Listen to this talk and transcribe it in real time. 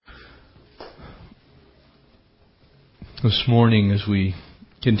this morning as we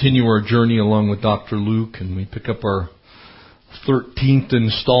continue our journey along with Dr. Luke, and we pick up our 13th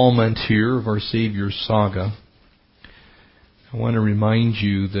installment here of our Savior's Saga. I want to remind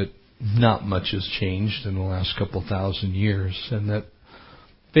you that not much has changed in the last couple thousand years, and that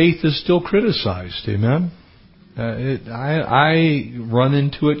faith is still criticized. Amen? I run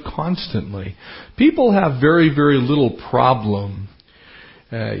into it constantly. People have very, very little problem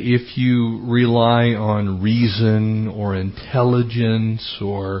if you rely on reason or intelligence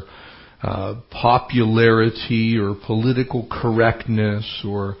or popularity or political correctness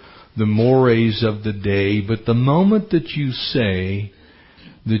or the mores of the day. But the moment that you say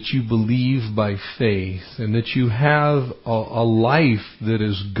that you believe by faith and that you have a life that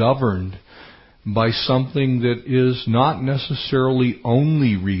is governed by something that is not necessarily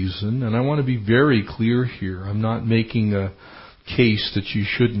only reason, and I want to be very clear here. I'm not making a case that you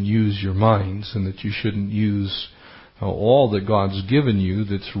shouldn't use your minds and that you shouldn't use all that God's given you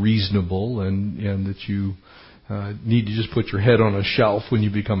that's reasonable and that you need to just put your head on a shelf when you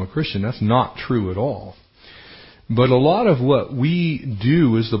become a Christian. That's not true at all. But a lot of what we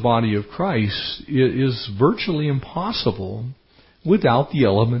do as the body of Christ is virtually impossible without the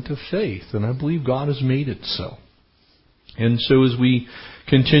element of faith. And I believe God has made it so. And so as we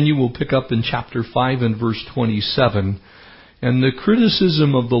continue, we'll pick up in chapter 5 and verse 27. And the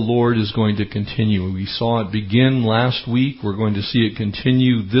criticism of the Lord is going to continue. We saw it begin last week. We're going to see it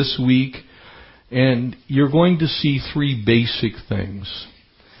continue this week. And you're going to see three basic things.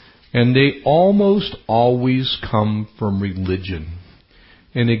 And they almost always come from religion.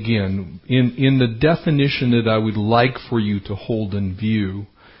 And again, in the definition that I would like for you to hold in view,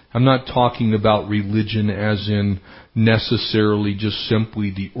 I'm not talking about religion as in necessarily just simply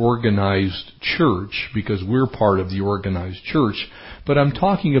the organized church, because we're part of the organized church, but I'm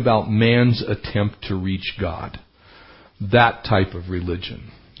talking about man's attempt to reach God. That type of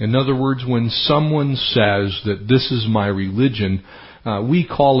religion. In other words, when someone says that this is my religion, we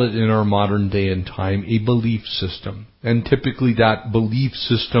call it in our modern day and time a belief system. And typically that belief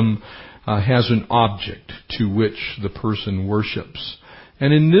system has an object to which the person worships.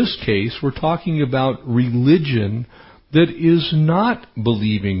 And in this case, we're talking about religion that is not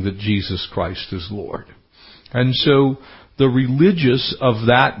believing that Jesus Christ is Lord. And so the religious of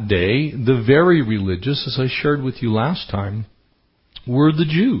that day, the very religious, as I shared with you last time, were the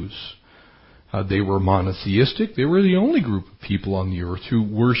Jews. They were monotheistic. They were the only group of people on the earth who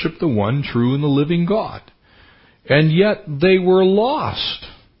worshiped the one true and the living God. And yet they were lost.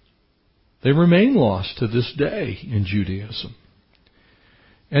 They remain lost to this day in Judaism.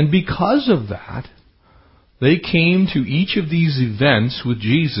 And because of that, they came to each of these events with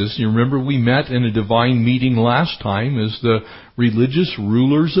Jesus. You remember we met in a divine meeting last time as the religious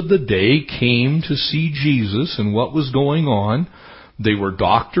rulers of the day came to see Jesus and what was going on. They were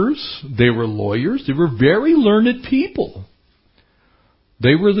doctors, they were lawyers, they were very learned people.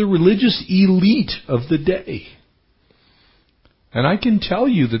 They were the religious elite of the day. And I can tell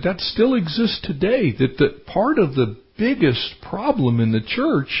you that still exists today, that part of the biggest problem in the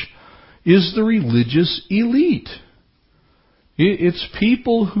church is the religious elite. It's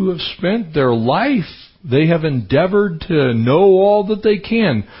people who have spent their life, they have endeavored to know all that they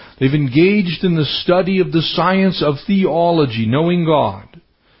can. They've engaged in the study of the science of theology, knowing God.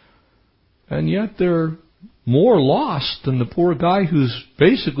 And yet they're more lost than the poor guy who's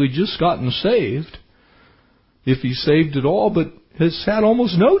basically just gotten saved, if he's saved at all, but has had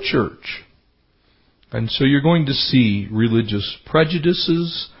almost no church. And so you're going to see religious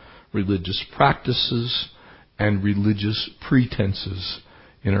prejudices, religious practices, and religious pretenses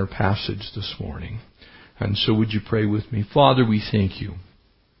in our passage this morning. And so would you pray with me? Father, we thank you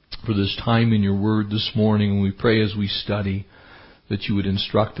for this time in your word this morning, and we pray as we study that you would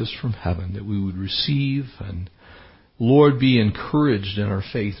instruct us from heaven, that we would receive and, Lord, be encouraged in our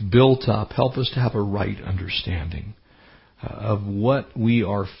faith, built up. Help us to have a right understanding of what we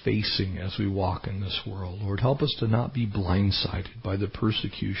are facing as we walk in this world. Lord, help us to not be blindsided by the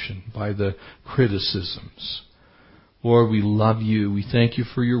persecution, by the criticisms. Lord, we love you. We thank you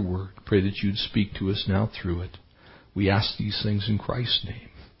for your word. Pray that you'd speak to us now through it. We ask these things in Christ's name.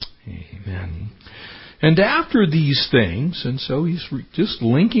 Amen. And after these things, and so he's just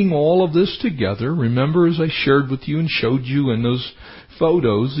linking all of this together. Remember, as I shared with you and showed you in those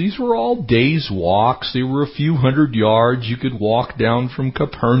photos, these were all days' walks. They were a few hundred yards. You could walk down from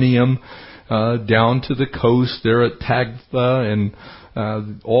Capernaum down to the coast there at Tagba, and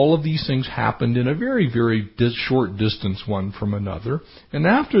all of these things happened in a very, very short distance one from another. And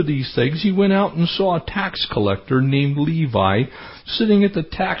after these things, he went out and saw a tax collector named Levi sitting at the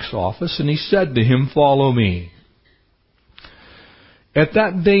tax office, and he said to him, "Follow me." At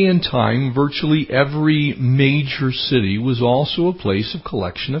that day and time, virtually every major city was also a place of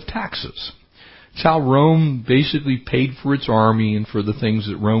collection of taxes. It's how Rome basically paid for its army and for the things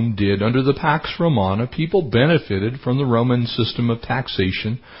that Rome did. Under the Pax Romana, people benefited from the Roman system of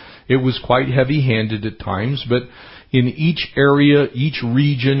taxation. It was quite heavy-handed at times, but in each area, each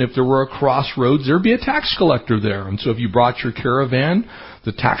region, if there were a crossroads, there'd be a tax collector there. And so if you brought your caravan,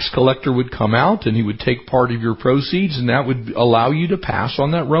 the tax collector would come out and he would take part of your proceeds, and that would allow you to pass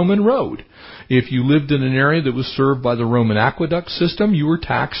on that Roman road. If you lived in an area that was served by the Roman aqueduct system, you were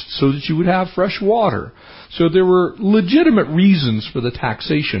taxed so that you would have fresh water. So there were legitimate reasons for the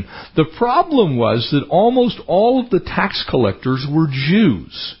taxation. The problem was that almost all of the tax collectors were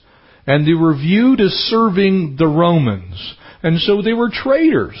Jews, and they were viewed as serving the Romans. And so they were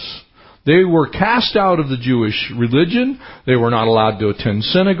traitors. They were cast out of the Jewish religion. They were not allowed to attend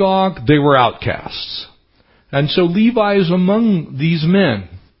synagogue. They were outcasts. And so Levi is among these men.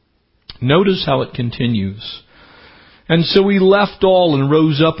 Notice how it continues. And so he left all and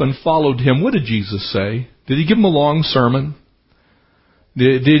rose up and followed him. What did Jesus say? Did he give him a long sermon?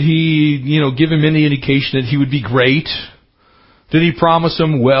 Did he, give him any indication that he would be great? Did he promise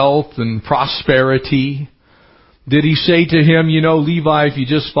him wealth and prosperity? Did he say to him, Levi, if you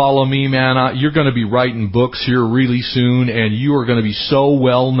just follow me, man, you're going to be writing books here really soon, and you are going to be so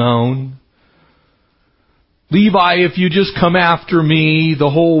well known? Levi, if you just come after me, the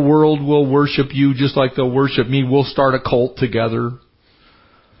whole world will worship you just like they'll worship me. We'll start a cult together.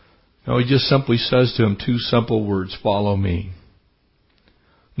 No, he just simply says to him two simple words, follow me.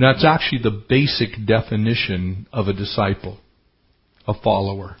 And that's actually the basic definition of a disciple, a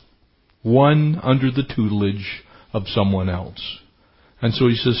follower. One under the tutelage of someone else. And so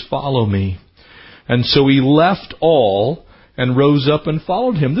he says, follow me. And so he left all and rose up and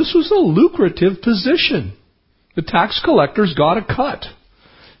followed him. This was a lucrative position. The tax collectors got a cut.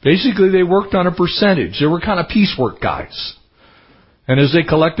 Basically, they worked on a percentage. They were kind of piecework guys. And as they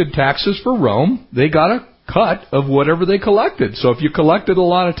collected taxes for Rome, they got a cut of whatever they collected. So if you collected a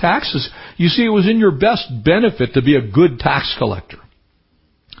lot of taxes, you see, it was in your best benefit to be a good tax collector.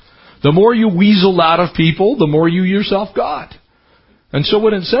 The more you weaseled out of people, the more you yourself got. And so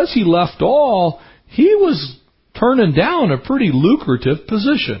when it says he left all, he was turning down a pretty lucrative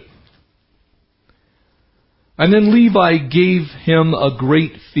position. And then Levi gave him a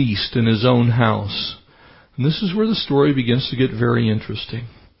great feast in his own house. And this is where the story begins to get very interesting.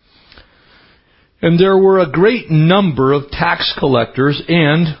 And there were a great number of tax collectors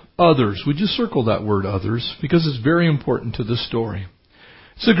and others. Would you circle that word others? Because it's very important to the story.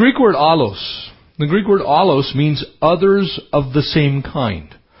 It's the Greek word allos. The Greek word allos means others of the same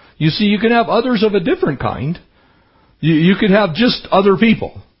kind. You see, you can have others of a different kind. You could have just other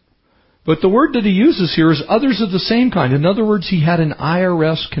people. But the word that he uses here is others of the same kind. In other words, he had an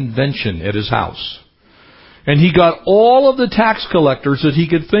IRS convention at his house. And he got all of the tax collectors that he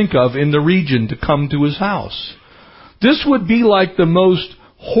could think of in the region to come to his house. This would be like the most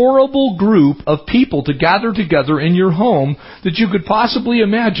horrible group of people to gather together in your home that you could possibly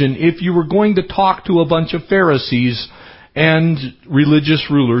imagine if you were going to talk to a bunch of Pharisees and religious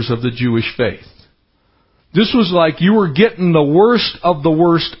rulers of the Jewish faith. This was like you were getting the worst of the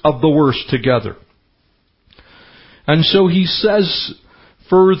worst of the worst together. And so he says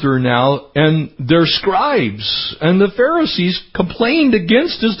further now, and their scribes and the Pharisees complained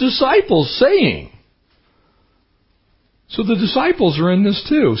against his disciples, saying. So the disciples are in this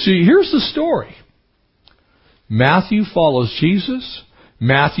too. See, here's the story. Matthew follows Jesus.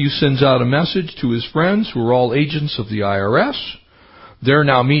 Matthew sends out a message to his friends who are all agents of the IRS. They're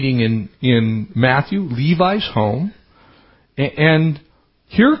now meeting in Matthew, Levi's home. And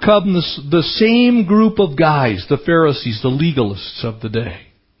here come the same group of guys, the Pharisees, the legalists of the day.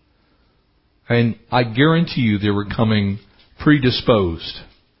 And I guarantee you they were coming predisposed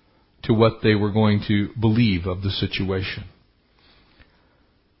to what they were going to believe of the situation.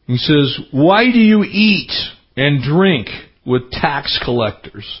 He says, why do you eat and drink with tax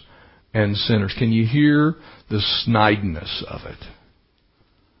collectors and sinners? Can you hear the snideness of it?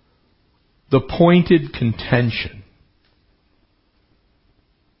 The pointed contention.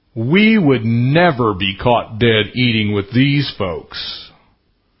 We would never be caught dead eating with these folks.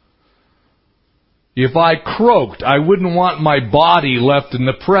 If I croaked, I wouldn't want my body left in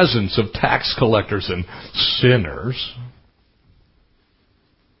the presence of tax collectors and sinners.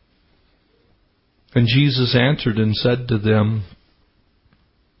 And Jesus answered and said to them,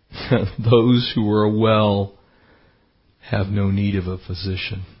 those who are well have no need of a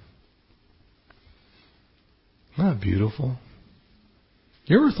physician. Isn't that beautiful?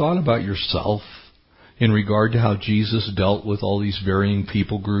 You ever thought about yourself? in regard to how Jesus dealt with all these varying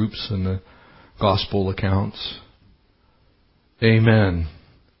people groups in the gospel accounts? Amen.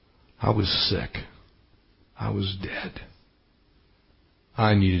 I was sick. I was dead.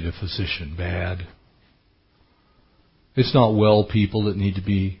 I needed a physician bad. It's not well people that need to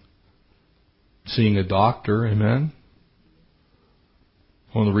be seeing a doctor. Amen.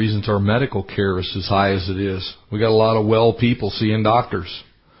 One of the reasons our medical care is as high as it is. We got a lot of well people seeing doctors.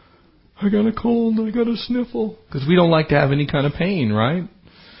 I got a cold, I got a sniffle. Because we don't like to have any kind of pain, right?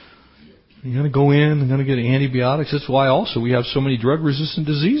 You're going to go in, you're going to get antibiotics. That's why also we have so many drug-resistant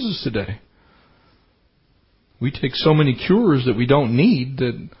diseases today. We take so many cures that we don't need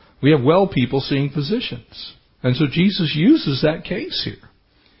that we have well people seeing physicians. And so Jesus uses that case here.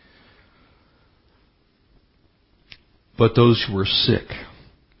 But those who are sick,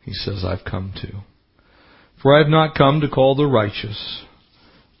 he says, I've come to. For I have not come to call the righteous,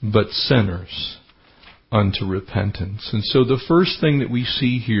 but sinners unto repentance. And so the first thing that we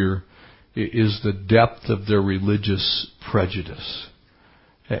see here is the depth of their religious prejudice.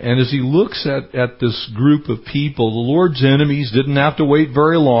 And as he looks at this group of people, the Lord's enemies didn't have to wait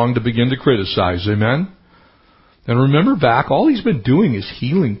very long to begin to criticize. Amen? And remember back, all he's been doing is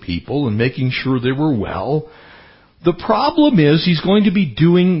healing people and making sure they were well. The problem is he's going to be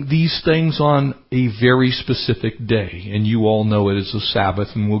doing these things on a very specific day. And you all know it is the Sabbath,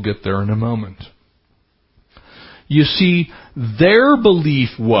 and we'll get there in a moment. You see, their belief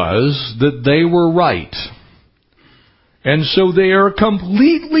was that they were right. And so they are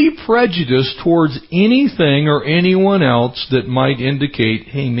completely prejudiced towards anything or anyone else that might indicate,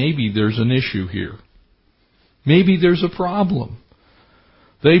 hey, maybe there's an issue here. Maybe there's a problem.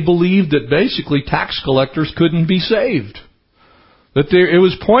 They believed that basically tax collectors couldn't be saved. That it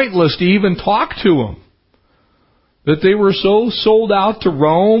was pointless to even talk to them. That they were so sold out to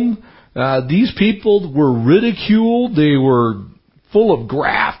Rome. These people were ridiculed. They were full of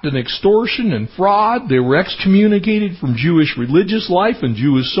graft and extortion and fraud. They were excommunicated from Jewish religious life and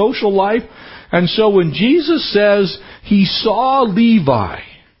Jewish social life. And so when Jesus says he saw Levi,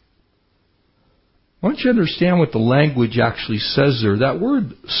 I want you to understand what the language actually says there. That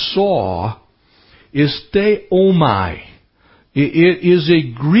word saw is theomai. It is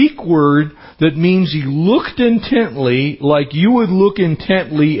a Greek word that means he looked intently, like you would look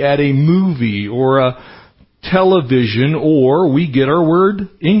intently at a movie or a television, or we get our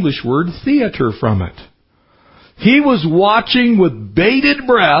English word theater from it. He was watching with bated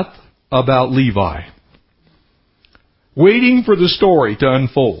breath about Levi, waiting for the story to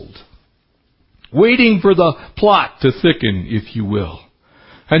unfold. Waiting for the plot to thicken, if you will.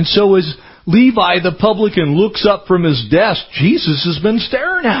 And so as Levi the publican looks up from his desk, Jesus has been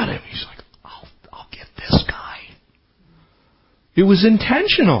staring at him. He's like, I'll get this guy. It was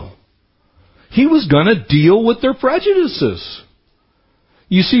intentional. He was going to deal with their prejudices.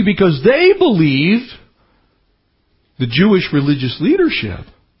 You see, because they believed, the Jewish religious leadership,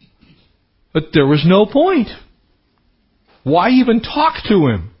 that there was no point. Why even talk to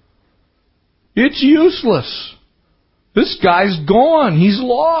him? It's useless. This guy's gone. He's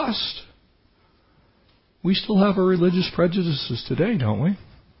lost. We still have our religious prejudices today, don't we?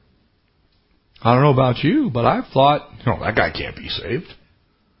 I don't know about you, but I've thought, that guy can't be saved.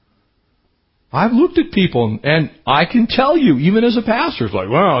 I've looked at people, and I can tell you, even as a pastor, it's like,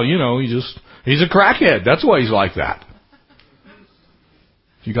 well, he's a crackhead. That's why he's like that.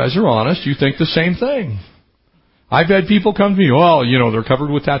 If you guys are honest, you think the same thing. I've had people come to me, they're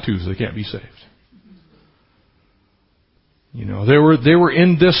covered with tattoos. They can't be saved. They were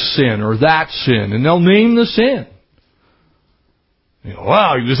in this sin or that sin, and they'll name the sin. He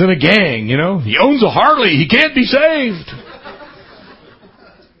was in a gang, he owns a Harley. He can't be saved.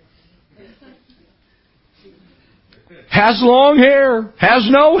 Has long hair, has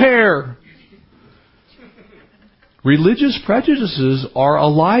no hair. Religious prejudices are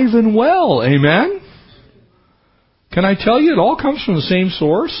alive and well. Amen? Can I tell you, it all comes from the same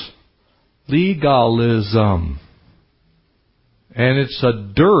source? Legalism. And it's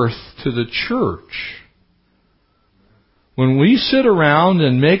a dearth to the church. When we sit around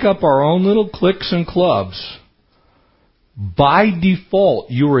and make up our own little cliques and clubs, by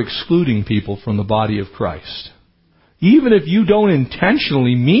default, you are excluding people from the body of Christ. Even if you don't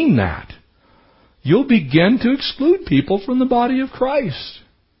intentionally mean that, you'll begin to exclude people from the body of Christ.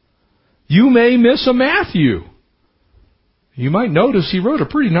 You may miss a Matthew. You might notice he wrote a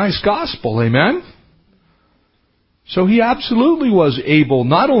pretty nice gospel, amen? So he absolutely was able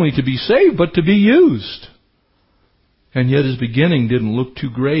not only to be saved, but to be used. And yet his beginning didn't look too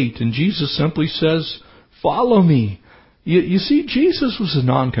great. And Jesus simply says, follow me. You see, Jesus was a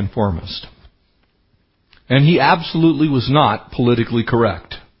nonconformist. And he absolutely was not politically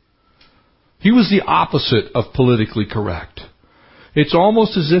correct. He was the opposite of politically correct. It's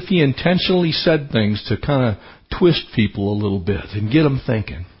almost as if he intentionally said things to kind of twist people a little bit and get them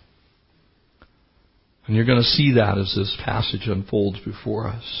thinking. And you're going to see that as this passage unfolds before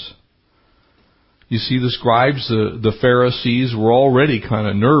us. You see, the scribes, the Pharisees, were already kind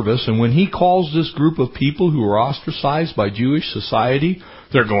of nervous. And when he calls this group of people who are ostracized by Jewish society,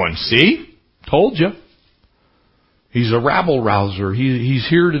 they're going, see? Told you. He's a rabble-rouser. He's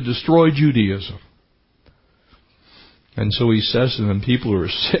here to destroy Judaism. And so he says to them, people who are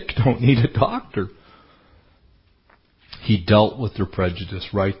sick don't need a doctor. He dealt with their prejudice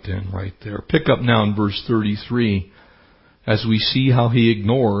right then, right there. Pick up now in verse 33 as we see how he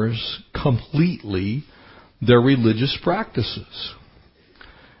ignores completely their religious practices.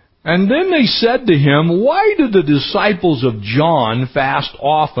 And then they said to him, why do the disciples of John fast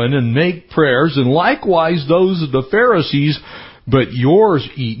often and make prayers, and likewise those of the Pharisees, but yours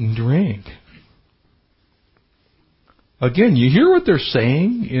eat and drink? Again, you hear what they're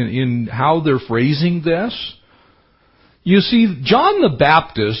saying in how they're phrasing this? You see, John the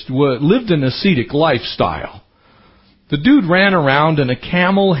Baptist lived an ascetic lifestyle. The dude ran around in a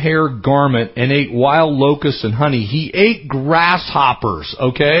camel hair garment and ate wild locusts and honey. He ate grasshoppers,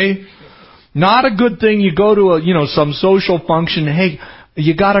 okay? Not a good thing. You go to some social function. Hey,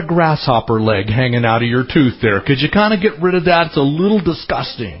 you got a grasshopper leg hanging out of your tooth there. Could you kind of get rid of that? It's a little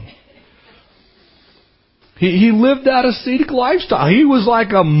disgusting. He lived that ascetic lifestyle. He was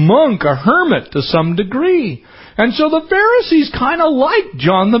like a monk, a hermit to some degree. And so the Pharisees kind of liked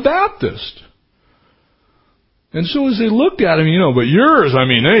John the Baptist. And so as they looked at him, but yours,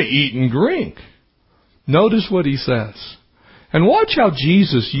 they eat and drink. Notice what he says. And watch how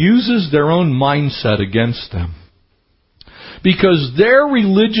Jesus uses their own mindset against them. Because their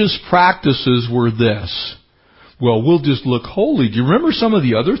religious practices were this. Well, we'll just look holy. Do you remember some of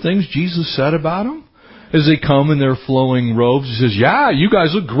the other things Jesus said about them? As they come in their flowing robes, he says, yeah, you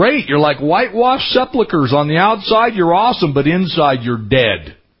guys look great. You're like whitewashed sepulchres. On the outside, you're awesome, but inside, you're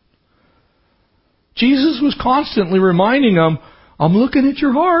dead. Jesus was constantly reminding them, I'm looking at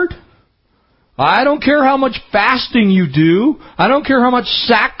your heart. I don't care how much fasting you do. I don't care how much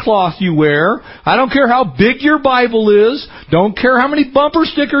sackcloth you wear. I don't care how big your Bible is. Don't care how many bumper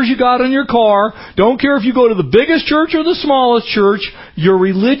stickers you got on your car. Don't care if you go to the biggest church or the smallest church. Your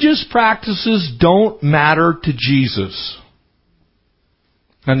religious practices don't matter to Jesus.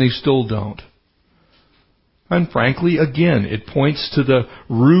 And they still don't. And frankly, again, it points to the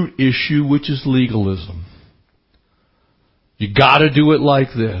root issue, which is legalism. You got to do it like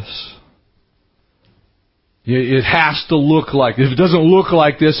this. It has to look like this. If it doesn't look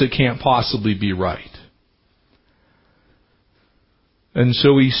like this, it can't possibly be right. And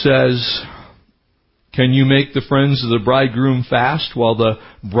so he says, can you make the friends of the bridegroom fast while the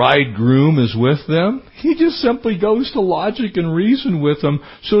bridegroom is with them? He just simply goes to logic and reason with them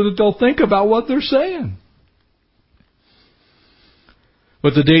so that they'll think about what they're saying.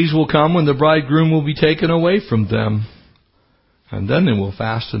 But the days will come when the bridegroom will be taken away from them, and then they will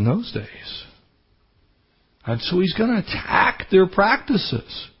fast in those days. And so he's going to attack their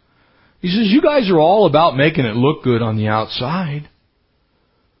practices. He says, you guys are all about making it look good on the outside.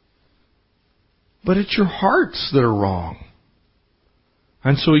 But it's your hearts that are wrong.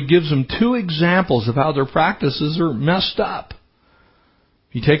 And so he gives them two examples of how their practices are messed up.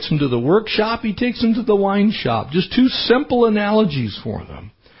 He takes them to the workshop, he takes them to the wine shop. Just two simple analogies for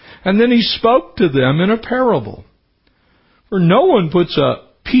them. And then he spoke to them in a parable. For no one puts a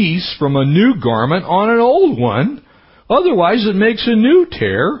piece from a new garment on an old one. Otherwise it makes a new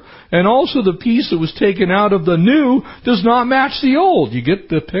tear. And also the piece that was taken out of the new does not match the old. You get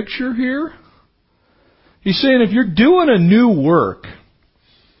the picture here? He's saying if you're doing a new work,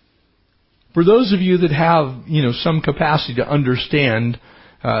 for those of you that have, some capacity to understand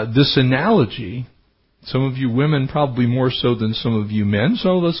this analogy, some of you women probably more so than some of you men.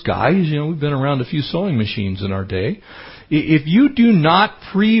 Some of us guys, we've been around a few sewing machines in our day. If you do not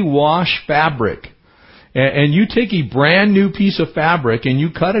pre-wash fabric, and you take a brand new piece of fabric and you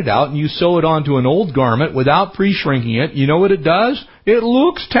cut it out and you sew it onto an old garment without pre-shrinking it, you know what it does? It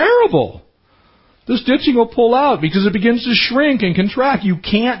looks terrible. The stitching will pull out because it begins to shrink and contract. You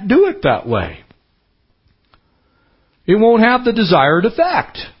can't do it that way. It won't have the desired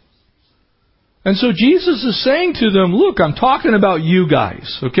effect. And so Jesus is saying to them, look, I'm talking about you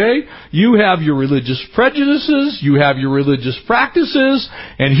guys, okay? You have your religious prejudices, you have your religious practices,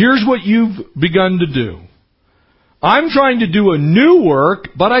 and here's what you've begun to do. I'm trying to do a new work,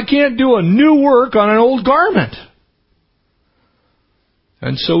 but I can't do a new work on an old garment.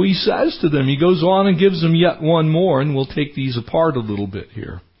 And so he says to them, he goes on and gives them yet one more, and we'll take these apart a little bit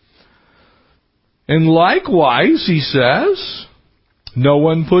here. And likewise, he says, no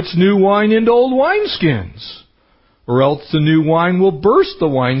one puts new wine into old wineskins, or else the new wine will burst the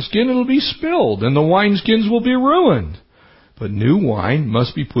wineskin and it'll be spilled, and the wineskins will be ruined. But new wine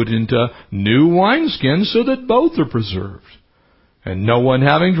must be put into new wineskins so that both are preserved. And no one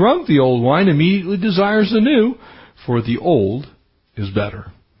having drunk the old wine immediately desires the new, for the old is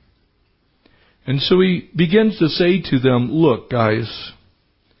better. And so he begins to say to them, look, guys,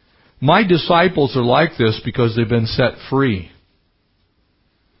 my disciples are like this because they've been set free.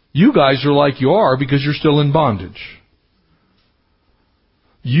 You guys are like you are because you're still in bondage.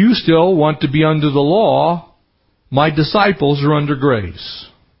 You still want to be under the law. My disciples are under grace.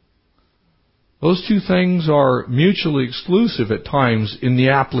 Those two things are mutually exclusive at times in the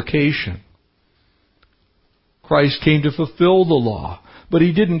application. Christ came to fulfill the law, but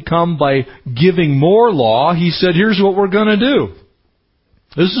he didn't come by giving more law. He said, here's what we're going to do.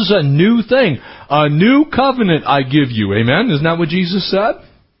 This is a new thing. A new covenant I give you. Amen? Isn't that what Jesus said?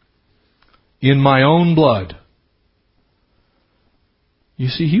 In my own blood. You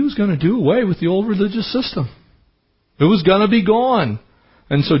see, he was going to do away with the old religious system. It was going to be gone.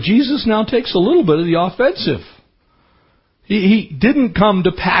 And so Jesus now takes a little bit of the offensive. He didn't come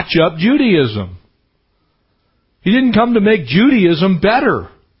to patch up Judaism. He didn't come to make Judaism better.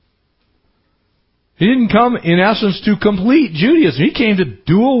 He didn't come, in essence, to complete Judaism. He came to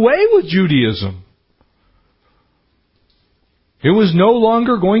do away with Judaism. It was no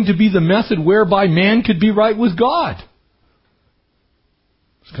longer going to be the method whereby man could be right with God.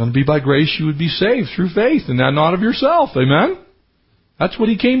 It's going to be by grace you would be saved through faith, and that not of yourself. Amen? That's what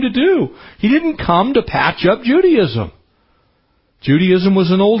he came to do. He didn't come to patch up Judaism. Judaism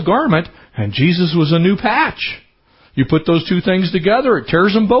was an old garment, and Jesus was a new patch. You put those two things together, it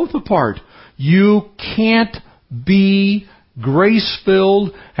tears them both apart. You can't be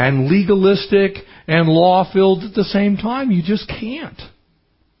grace-filled and legalistic and law-filled at the same time. You just can't.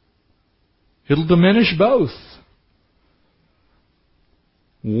 It'll diminish both.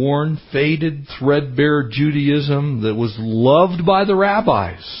 Worn, faded, threadbare Judaism that was loved by the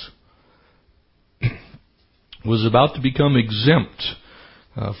rabbis was about to become exempt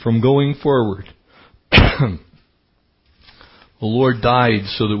from going forward. The Lord died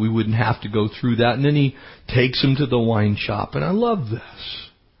so that we wouldn't have to go through that. And then he takes him to the wine shop. And I love this.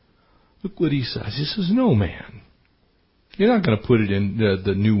 Look what he says. He says, no, man. You're not going to put it in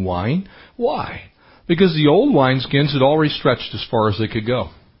the new wine. Why? Because the old wineskins had already stretched as far as they could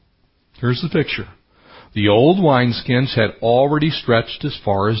go. Here's the picture. The old wineskins had already stretched as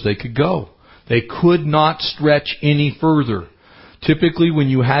far as they could go. They could not stretch any further. Typically, when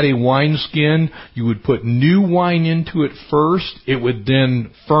you had a wineskin, you would put new wine into it first. It would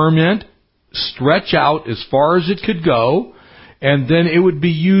then ferment, stretch out as far as it could go, and then it would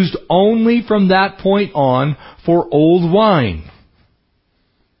be used only from that point on for old wine.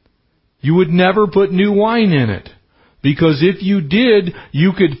 You would never put new wine in it. Because if you did,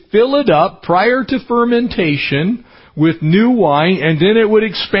 you could fill it up prior to fermentation with new wine, and then it would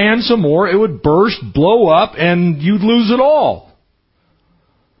expand some more. It would burst, blow up, and you'd lose it all.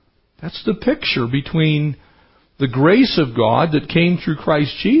 That's the picture between the grace of God that came through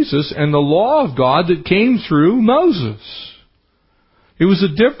Christ Jesus and the law of God that came through Moses. It was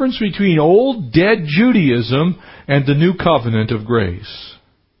the difference between old, dead Judaism and the new covenant of grace.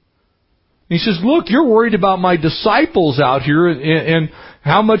 He says, look, you're worried about my disciples out here and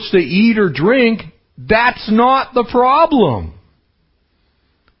how much they eat or drink. That's not the problem.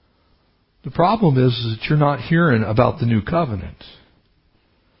 The problem is that you're not hearing about the new covenant.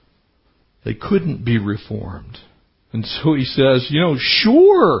 They couldn't be reformed. And so he says,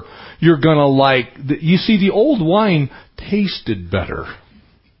 sure, you're going to like... You see, the old wine tasted better.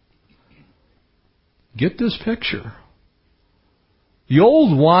 Get this picture. The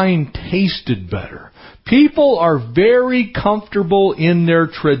old wine tasted better. People are very comfortable in their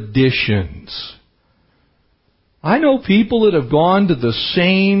traditions. I know people that have gone to the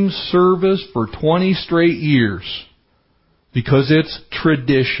same service for 20 straight years because it's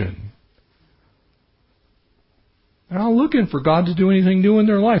tradition. They're not looking for God to do anything new in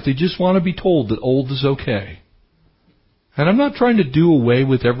their life. They just want to be told that old is okay. And I'm not trying to do away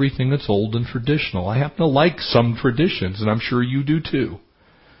with everything that's old and traditional. I happen to like some traditions, and I'm sure you do too.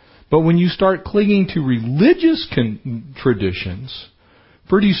 But when you start clinging to religious traditions,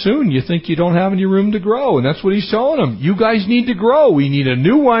 pretty soon you think you don't have any room to grow. And that's what he's telling them. You guys need to grow. We need a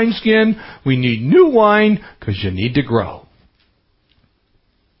new wineskin. We need new wine because you need to grow.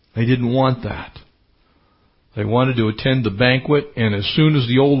 They didn't want that. They wanted to attend the banquet, and as soon as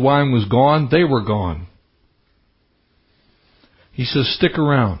the old wine was gone, they were gone. He says, stick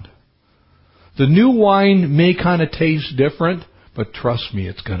around. The new wine may kind of taste different, but trust me,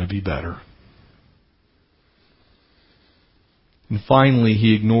 it's going to be better. And finally,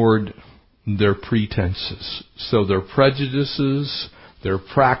 he ignored their pretenses. So their prejudices, their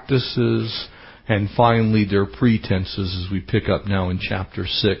practices, and finally their pretenses, as we pick up now in chapter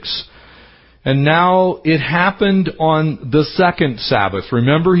 6. And now it happened on the second Sabbath.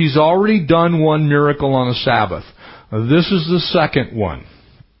 Remember, he's already done one miracle on a Sabbath. This is the second one.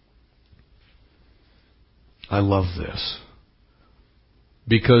 I love this.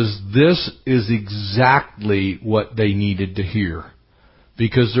 Because this is exactly what they needed to hear.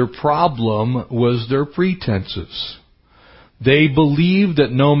 Because their problem was their pretenses. They believed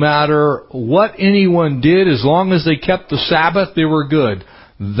that no matter what anyone did, as long as they kept the Sabbath, they were good.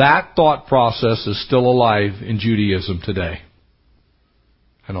 That thought process is still alive in Judaism today.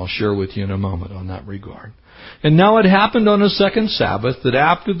 And I'll share with you in a moment on that regard. And now it happened on a second Sabbath that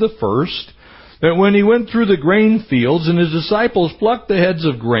after the first, that when he went through the grain fields, and his disciples plucked the heads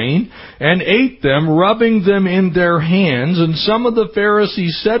of grain and ate them, rubbing them in their hands, and some of the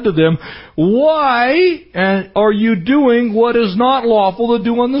Pharisees said to them, why are you doing what is not lawful to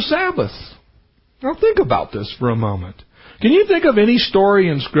do on the Sabbath? Now think about this for a moment. Can you think of any story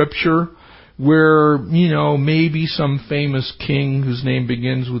in Scripture where, maybe some famous king whose name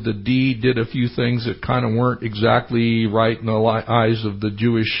begins with a D did a few things that kind of weren't exactly right in the eyes of the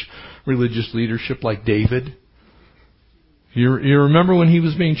Jewish religious leadership, like David? You remember when he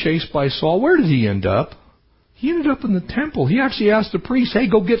was being chased by Saul? Where did he end up? He ended up in the temple. He actually asked the priest, hey,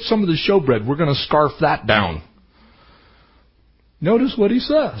 go get some of the showbread. We're going to scarf that down. Notice what he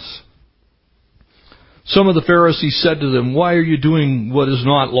says. Some of the Pharisees said to them, why are you doing what is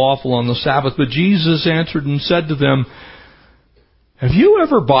not lawful on the Sabbath? But Jesus answered and said to them, have you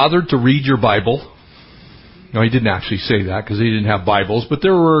ever bothered to read your Bible? No, he didn't actually say that because they didn't have Bibles, but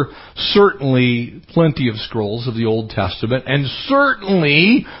there were certainly plenty of scrolls of the Old Testament, and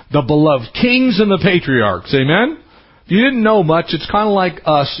certainly the beloved kings and the patriarchs. Amen? If you didn't know much, it's kind of like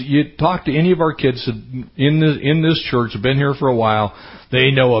us. You talk to any of our kids in this church, have been here for a while, they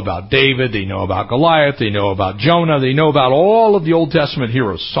know about David, they know about Goliath, they know about Jonah, they know about all of the Old Testament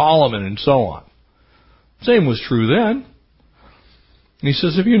heroes, Solomon and so on. Same was true then. And he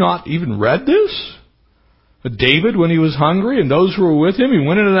says, have you not even read this? David, when he was hungry, and those who were with him, he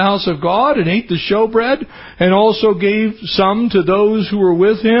went into the house of God and ate the showbread, and also gave some to those who were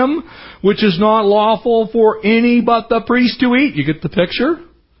with him, which is not lawful for any but the priest to eat. You get the picture?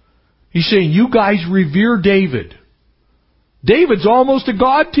 He's saying, you guys revere David. David's almost a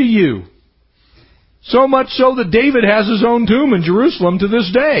god to you. So much so that David has his own tomb in Jerusalem to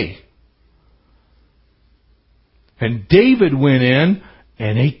this day. And David went in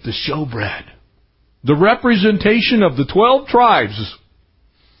and ate the showbread. The representation of the 12 tribes.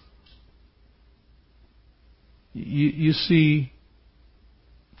 You see,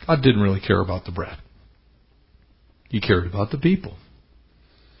 God didn't really care about the bread. He cared about the people.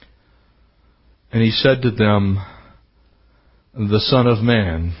 And he said to them, the Son of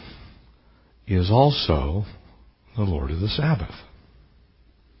Man is also the Lord of the Sabbath.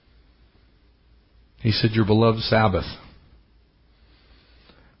 He said, your beloved Sabbath.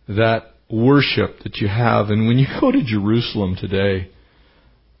 That worship that you have. And when you go to Jerusalem today,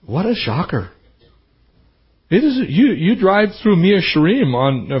 what a shocker. It is. You drive through Mia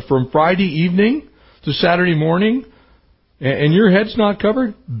Sharim from Friday evening to Saturday morning, and your head's not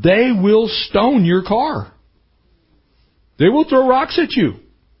covered, they will stone your car. They will throw rocks at you.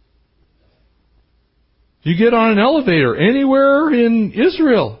 You get on an elevator anywhere in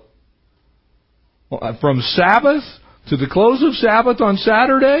Israel, from Sabbath to the close of Sabbath on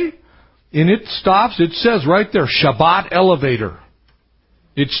Saturday, and it stops, it says right there, Shabbat elevator.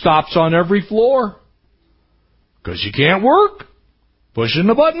 It stops on every floor. Because you can't work. Pushing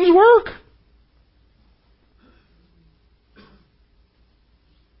the buttons work.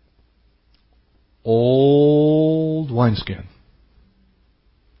 Old wineskin.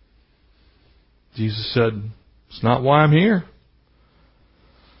 Jesus said, it's not why I'm here.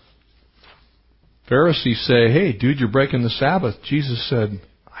 Pharisees say, hey, dude, you're breaking the Sabbath. Jesus said,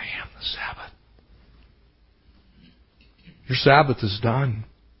 I am the Sabbath. Your Sabbath is done.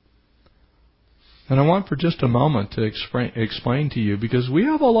 And I want for just a moment to explain to you, because we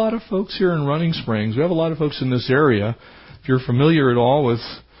have a lot of folks here in Running Springs. We have a lot of folks in this area. If you're familiar at all with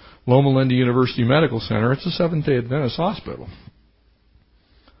Loma Linda University Medical Center, it's a Seventh-day Adventist hospital.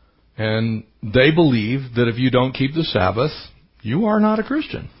 And they believe that if you don't keep the Sabbath, you are not a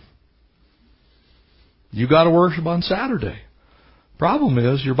Christian. You got to worship on Saturday. Problem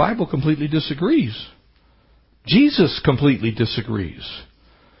is, your Bible completely disagrees. Jesus completely disagrees.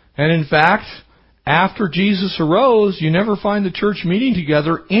 And in fact, after Jesus arose, you never find the church meeting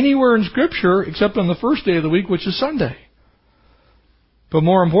together anywhere in Scripture except on the first day of the week, which is Sunday. But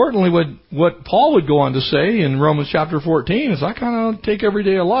more importantly, what Paul would go on to say in Romans chapter 14 is, I kind of take every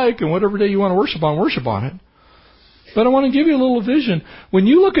day alike, and whatever day you want to worship on it. But I want to give you a little vision. When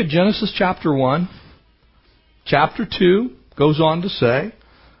you look at Genesis chapter 1, chapter 2 goes on to say,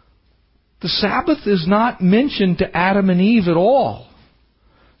 the Sabbath is not mentioned to Adam and Eve at all.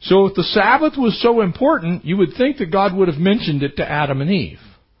 So if the Sabbath was so important, you would think that God would have mentioned it to Adam and Eve.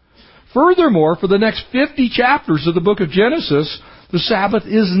 Furthermore, for the next 50 chapters of the book of Genesis, the Sabbath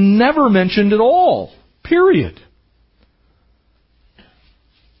is never mentioned at all. Period.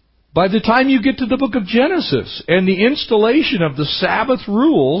 By the time you get to the book of Genesis and the installation of the Sabbath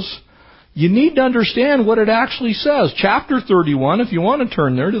rules, you need to understand what it actually says. Chapter 31, if you want to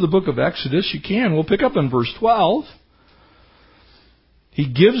turn there to the book of Exodus, you can. We'll pick up in verse 12. He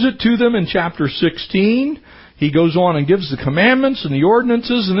gives it to them in chapter 16. He goes on and gives the commandments and the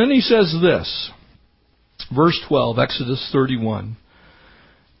ordinances, and then he says this. Verse 12, Exodus 31.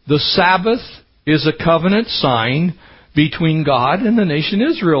 The Sabbath is a covenant sign between God and the nation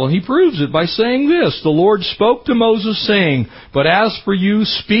Israel. And he proves it by saying this. The Lord spoke to Moses, saying, but as for you,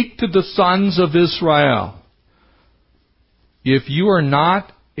 speak to the sons of Israel. If you are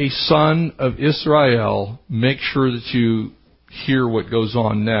not a son of Israel, make sure that you hear what goes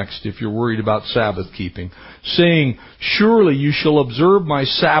on next if you're worried about Sabbath keeping. Saying, surely you shall observe my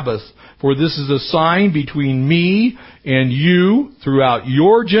Sabbath, for this is a sign between me and you throughout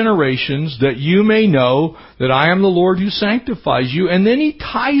your generations, that you may know that I am the Lord who sanctifies you. And then he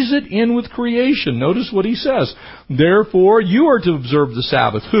ties it in with creation. Notice what he says. Therefore, you are to observe the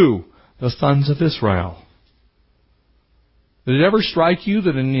Sabbath. Who? The sons of Israel. Did it ever strike you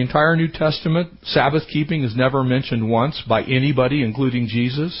that in the entire New Testament, Sabbath keeping is never mentioned once by anybody, including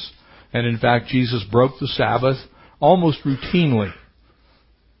Jesus? And in fact, Jesus broke the Sabbath almost routinely,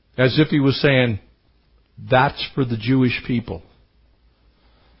 as if he was saying, that's for the Jewish people.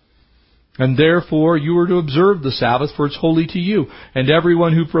 And therefore you are to observe the Sabbath, for it's holy to you. And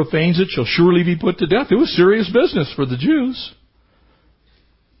everyone who profanes it shall surely be put to death. It was serious business for the Jews.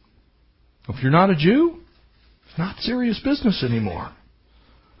 If you're not a Jew, it's not serious business anymore.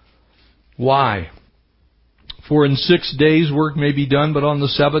 Why? For in 6 days work may be done, but on the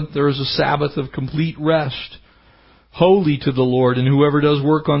seventh there is a Sabbath of complete rest, holy to the Lord, and whoever does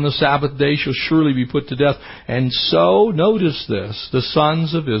work on the Sabbath day shall surely be put to death. And so, notice this, the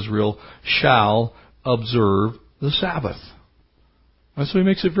sons of Israel shall observe the Sabbath. And so he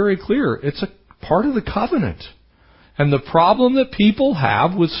makes it very clear. It's a part of the covenant. And the problem that people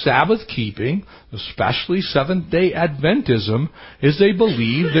have with Sabbath keeping, especially Seventh-day Adventism, is they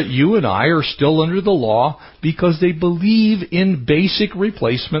believe that you and I are still under the law because they believe in basic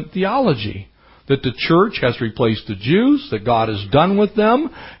replacement theology. That the church has replaced the Jews, that God is done with them,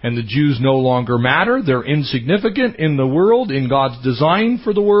 and the Jews no longer matter. They're insignificant in the world, in God's design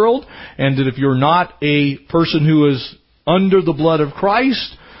for the world, and that if you're not a person who is under the blood of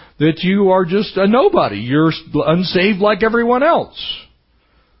Christ, that you are just a nobody. You're unsaved like everyone else.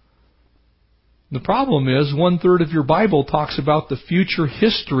 The problem is 1/3 of your Bible talks about the future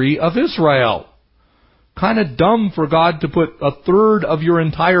history of Israel. Kind of dumb for God to put 1/3 of your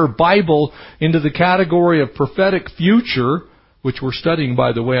entire Bible into the category of prophetic future, which we're studying,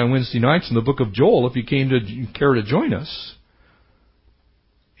 by the way, on Wednesday nights in the book of Joel, if you care to join us.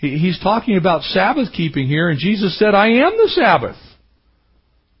 He's talking about Sabbath keeping here, and Jesus said, I am the Sabbath.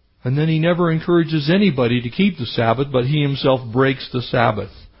 And then he never encourages anybody to keep the Sabbath, but he himself breaks the Sabbath.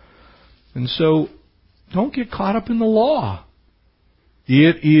 And so, don't get caught up in the law.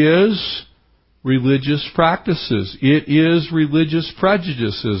 It is religious practices. It is religious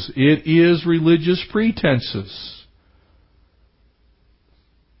prejudices. It is religious pretenses.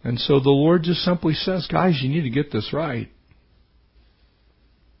 And so the Lord just simply says, guys, you need to get this right.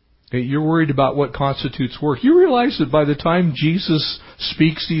 You're worried about what constitutes work. You realize that by the time Jesus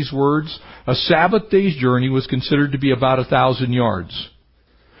speaks these words, a Sabbath day's journey was considered to be about 1,000 yards.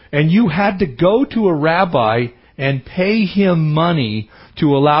 And you had to go to a rabbi and pay him money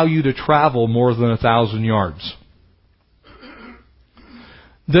to allow you to travel more than 1,000 yards.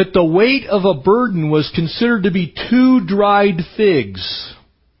 That the weight of a burden was considered to be 2 dried figs,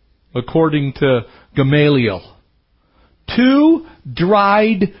 according to Gamaliel. 2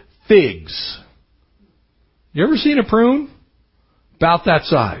 dried figs. You ever seen a prune? About that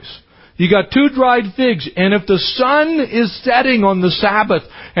size. You got 2 dried figs, and if the sun is setting on the Sabbath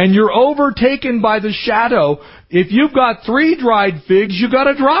and you're overtaken by the shadow, if you've got 3 dried figs, you got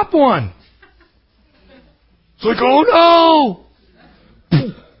to drop one. It's like, oh no!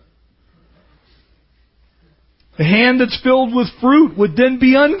 The hand that's filled with fruit would then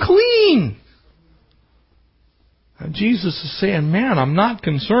be unclean. And Jesus is saying, man, I'm not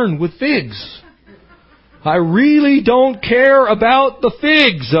concerned with figs. I really don't care about the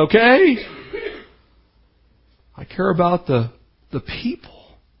figs, okay? I care about the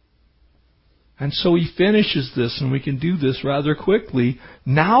people. And so he finishes this, and we can do this rather quickly.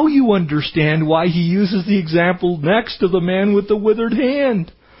 Now you understand why he uses the example next of the man with the withered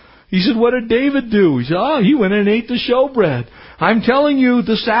hand. He said, what did David do? He said, he went and ate the showbread. I'm telling you,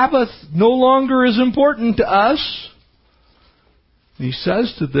 the Sabbath no longer is important to us. He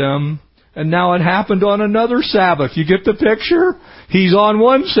says to them, and now it happened on another Sabbath. You get the picture? He's on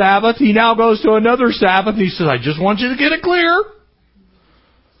one Sabbath. He now goes to another Sabbath. And he says, I just want you to get it clear.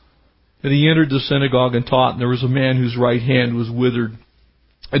 And he entered the synagogue and taught, and there was a man whose right hand was withered.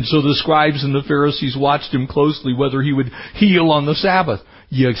 And so the scribes and the Pharisees watched him closely whether he would heal on the Sabbath.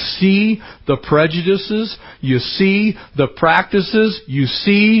 You see the prejudices. You see the practices. You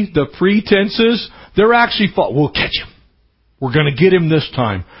see the pretenses. They're actually thought, we'll catch him. We're going to get him this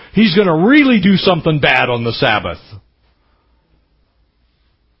time. He's going to really do something bad on the Sabbath.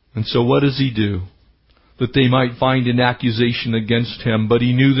 And so what does he do? That they might find an accusation against him, but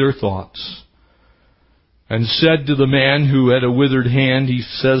he knew their thoughts. And said to the man who had a withered hand, he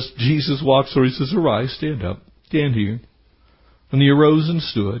says, Jesus walks over, he says, arise, stand up, stand here. And he arose and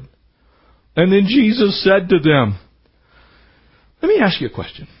stood. And then Jesus said to them, let me ask you a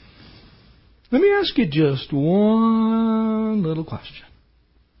question. Let me ask you just one little question.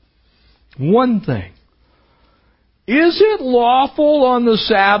 One thing. Is it lawful on the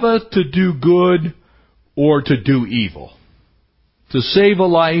Sabbath to do good or to do evil? To save a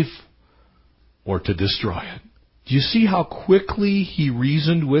life or to destroy it? Do you see how quickly he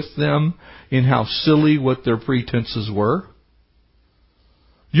reasoned with them in how silly what their pretenses were?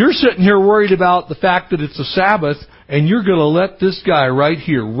 You're sitting here worried about the fact that it's a Sabbath, and you're going to let this guy right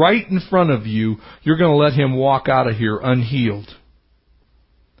here, right in front of you, you're going to let him walk out of here unhealed.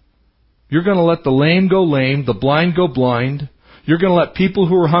 You're going to let the lame go lame, the blind go blind. You're going to let people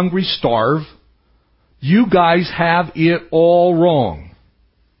who are hungry starve. You guys have it all wrong.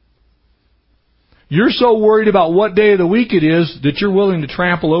 You're so worried about what day of the week it is that you're willing to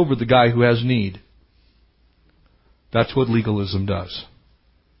trample over the guy who has need. That's what legalism does.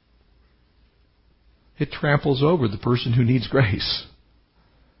 It tramples over the person who needs grace.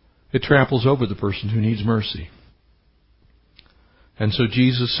 It tramples over the person who needs mercy. And so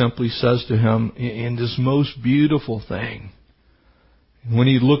Jesus simply says to him in this most beautiful thing, when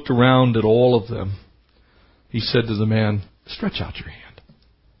he looked around at all of them, he said to the man, stretch out your hand.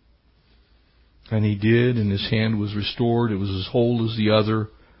 And he did, and his hand was restored. It was as whole as the other.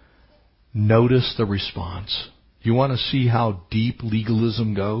 Notice the response. You want to see how deep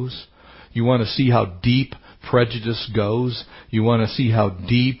legalism goes? You want to see how deep prejudice goes? You want to see how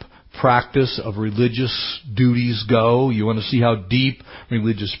deep practice of religious duties go? You want to see how deep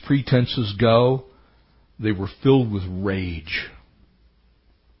religious pretenses go? They were filled with rage.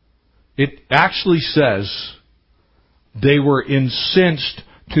 It actually says they were incensed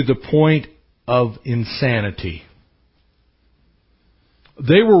to the point of insanity.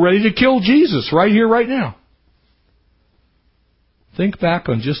 They were ready to kill Jesus right here, right now. Think back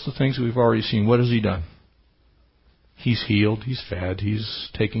on just the things we've already seen. What has he done? He's healed, he's fed, he's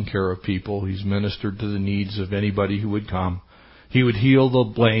taken care of people, he's ministered to the needs of anybody who would come. He would heal the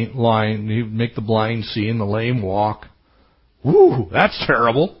blind, he would make the blind see and the lame walk. Woo, that's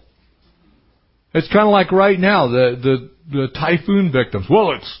terrible. It's kind of like right now, the typhoon victims.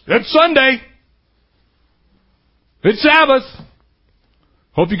 Well, it's Sunday. It's Sabbath.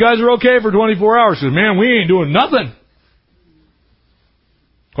 Hope you guys are okay for 24 hours. Because, man, we ain't doing nothing.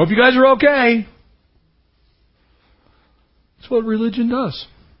 Hope you guys are okay. That's what religion does.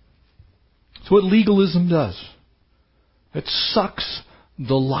 It's what legalism does. It sucks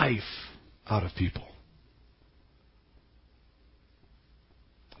the life out of people.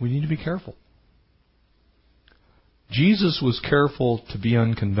 We need to be careful. Jesus was careful to be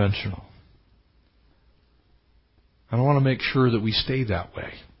unconventional. And I want to make sure that we stay that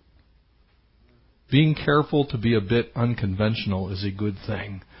way. Being careful to be a bit unconventional is a good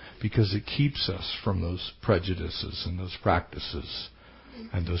thing because it keeps us from those prejudices and those practices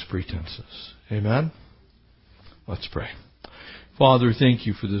and those pretenses. Amen? Let's pray. Father, thank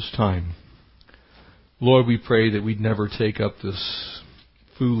you for this time. Lord, we pray that we'd never take up this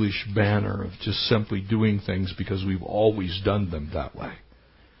foolish banner of just simply doing things because we've always done them that way.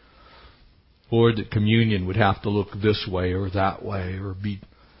 Lord, that communion would have to look this way or that way or be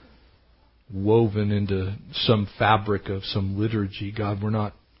woven into some fabric of some liturgy. God, we're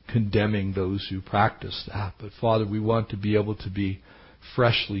not condemning those who practice that. But Father, we want to be able to be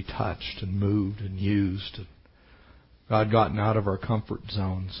freshly touched and moved and used. And God, gotten out of our comfort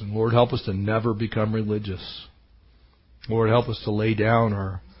zones. And Lord, help us to never become religious. Lord, help us to lay down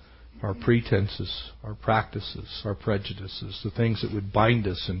our pretenses, our practices, our prejudices, the things that would bind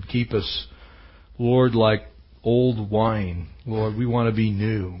us and keep us, Lord, like old wine. Lord, we want to be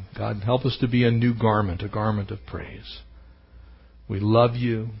new. God, help us to be a new garment, a garment of praise. We love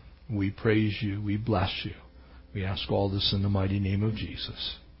you. We praise you. We bless you. We ask all this in the mighty name of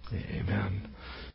Jesus. Amen.